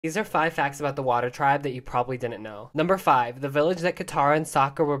These are 5 facts about the water tribe that you probably didn't know. Number 5, the village that Katara and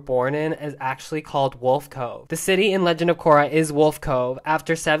Sokka were born in is actually called Wolf Cove. The city in Legend of Korra is Wolf Cove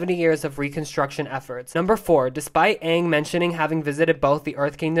after 70 years of reconstruction efforts. Number 4, despite Aang mentioning having visited both the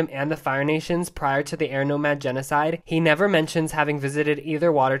Earth Kingdom and the Fire Nations prior to the Air Nomad genocide, he never mentions having visited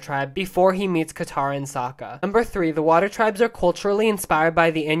either water tribe before he meets Katara and Sokka. Number 3, the water tribes are culturally inspired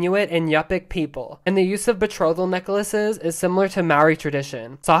by the Inuit and Yupik people, and the use of betrothal necklaces is similar to Maori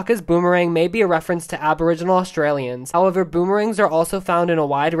tradition. Sokka's boomerang may be a reference to Aboriginal Australians, however boomerangs are also found in a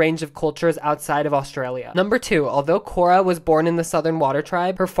wide range of cultures outside of Australia. Number 2, although Korra was born in the Southern Water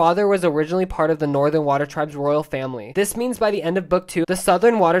Tribe, her father was originally part of the Northern Water Tribe's royal family. This means by the end of Book 2, the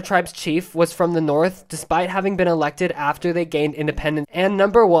Southern Water Tribe's chief was from the North despite having been elected after they gained independence. And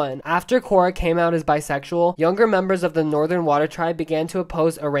number 1, after Korra came out as bisexual, younger members of the Northern Water Tribe began to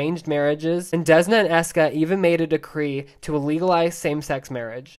oppose arranged marriages, and Desna and Eska even made a decree to legalize same-sex marriage.